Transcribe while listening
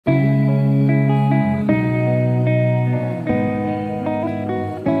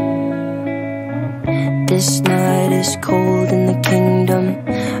This night is cold in the kingdom.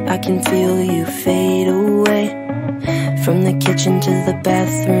 I can feel you fade away. From the kitchen to the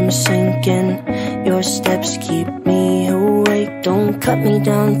bathroom sinking, your steps keep me awake. Don't cut me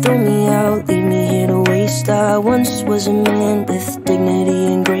down, throw me out, leave me here to waste. I once was a man with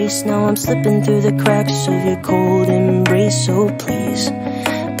dignity and grace. Now I'm slipping through the cracks of your cold embrace. So please,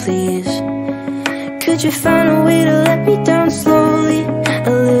 please, could you find a way to let me down slowly? A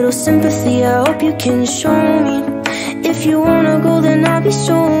little sympathy, I hope you can show me. If you wanna go, then I'll be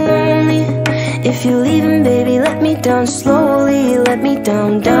so lonely. If you're leaving, baby, let me down slowly. Let me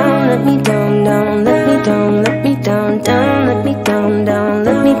down, down, let me down, down, let me down, let me down, down, let me down, down,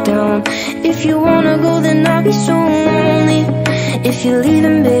 let me down. If you wanna go, then I'll be so lonely. If you're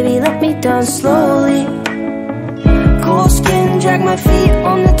leaving, baby, let me down slowly. Cold skin, drag my feet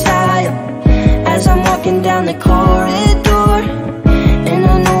on the tile as I'm walking down the corridor. And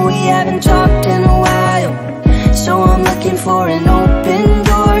I know we haven't talked in a while, so I'm looking for an open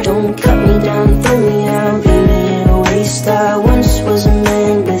door. Don't cut me down, throw me out, leave me in a waste. I once was a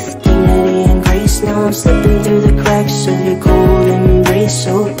man with dignity and grace. Now I'm slipping through the cracks of your cold embrace.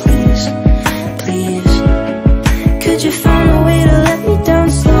 So please, please, could you find a way to let me down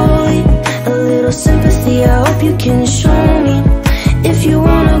slowly? A little sympathy, I hope you can show me. If you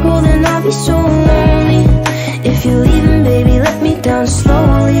wanna go, then I'll be so lonely. If you're leaving, baby, let me down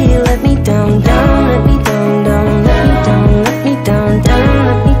slowly. Let me down, down, let me down, down, let me down, let me down, down,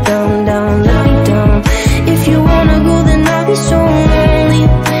 let me down, down, let me down. If you wanna go, then I'll be so lonely.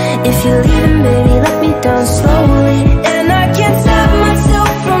 If you're leaving, baby, let me down slowly. And I can't stop myself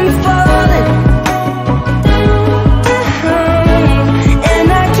from falling down. And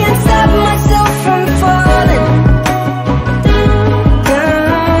I can't stop myself from falling down.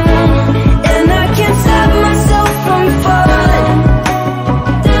 And I can't stop myself from falling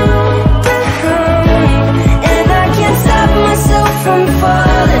down. And I can't stop myself from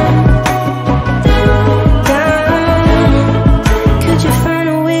falling down. Could you find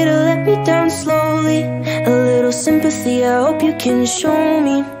a way to let me down slowly? A little sympathy, I hope you can show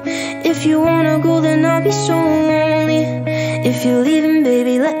me. If you wanna go, then I'll be so lonely. If you're leaving,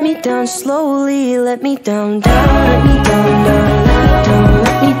 baby, let me down slowly. Let me down, down, let me down, down, let me down,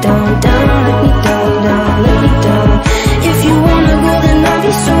 let me down, down, let me down, down, let me down. If you wanna go, then I'll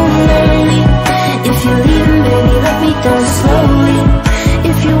be so lonely. If you're leaving, baby, let me down slowly.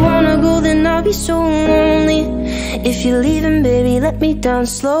 If you wanna go, then I'll be so lonely. If you're leaving, baby, let me down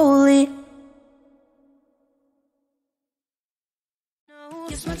slowly.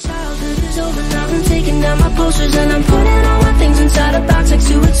 Guess my childhood is over now. I'm taking down my posters and I'm putting all my things inside a box like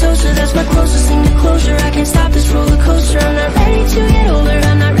𝒂𝒆𝒆𝒍. That's my closest thing to closure. I can't stop this roller coaster. I'm not ready to get older.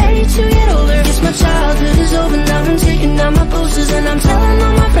 I'm not ready to get older. Guess my childhood is over now. I'm taking down my posters and I'm telling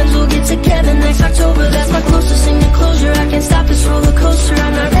all my friends we'll get together next October. That's my closest thing to closure. I can't stop this roller coaster.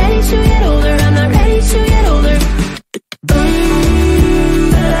 I'm not ready to get older. I'm not ready to get older.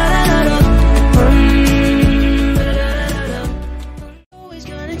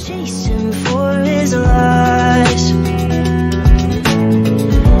 Chase him for his lies.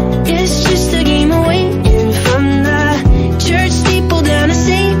 It's just a game of waiting from the church steeple down to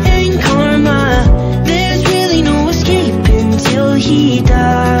St. Karma. There's really no escaping till he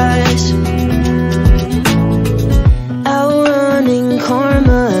dies. Outrunning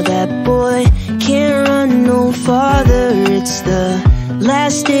karma, that boy can't run no farther. It's the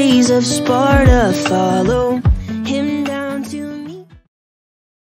last days of Sparta. Follow